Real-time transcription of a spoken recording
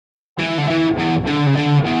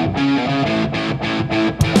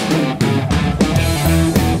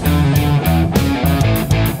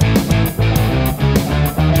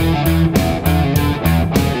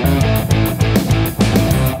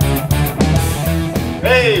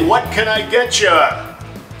Hey, what can I get you?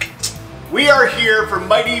 We are here for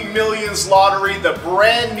Mighty Millions Lottery, the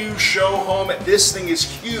brand new show home. This thing is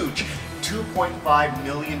huge. $2.5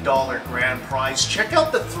 million grand prize. Check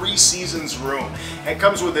out the 3 Seasons room. It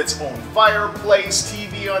comes with its own fireplace,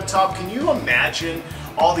 TV on top. Can you imagine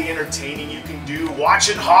all the entertaining you can do?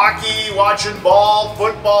 Watching hockey, watching ball,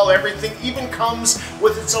 football, everything. Even comes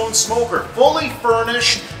with its own smoker. Fully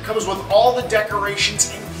furnished, comes with all the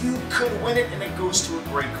decorations, and you could win it, and it goes to a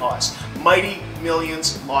great cause. Mighty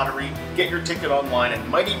Millions Lottery. Get your ticket online at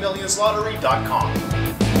mightymillionslottery.com.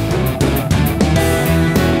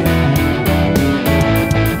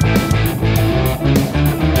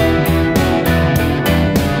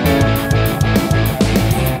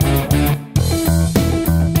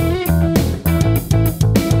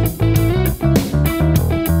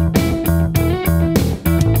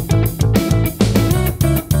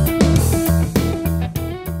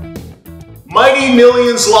 Mighty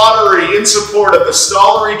Millions Lottery in support of the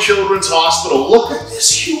Stollery Children's Hospital. Look at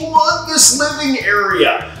this humongous living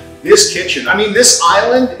area. This kitchen, I mean, this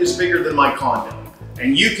island is bigger than my condo.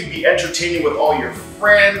 And you can be entertaining with all your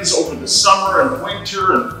friends over the summer and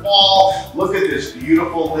winter and fall. Look at this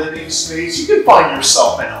beautiful living space. You can find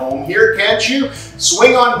yourself at home here, can't you?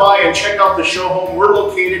 Swing on by and check out the show home. We're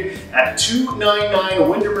located at 299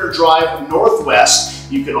 Windermere Drive Northwest.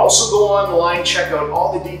 You can also go online, check out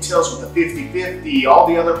all the details with the 50/50, all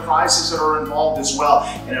the other prizes that are involved as well,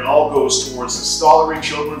 and it all goes towards the Stollery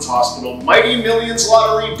Children's Hospital.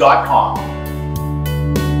 MightyMillionsLottery.com.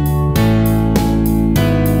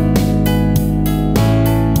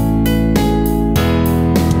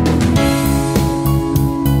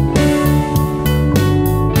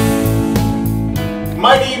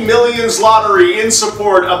 Mighty Millions Lottery in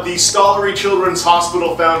support of the Stollery Children's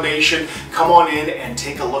Hospital Foundation. Come on in and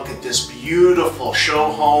take a look at this beautiful show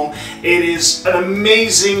home. It is an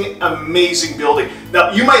amazing, amazing building. Now,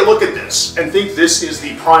 you might look at this and think this is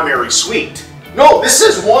the primary suite. No, this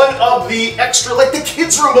is one of the extra, like the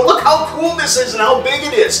kids' room, but look how cool this is and how big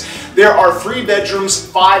it is. There are 3 bedrooms,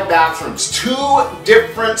 5 bathrooms, 2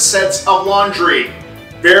 different sets of laundry.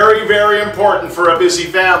 Very, very important for a busy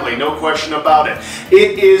family, no question about it.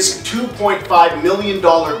 It is $2.5 million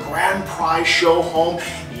grand prize show home.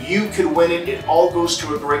 You could win it. It all goes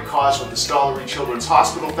to a great cause with the Stollery Children's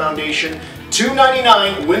Hospital Foundation.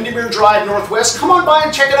 299 Windermere Drive Northwest. Come on by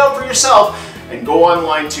and check it out for yourself, and go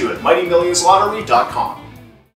online too at MightyMillionsLottery.com.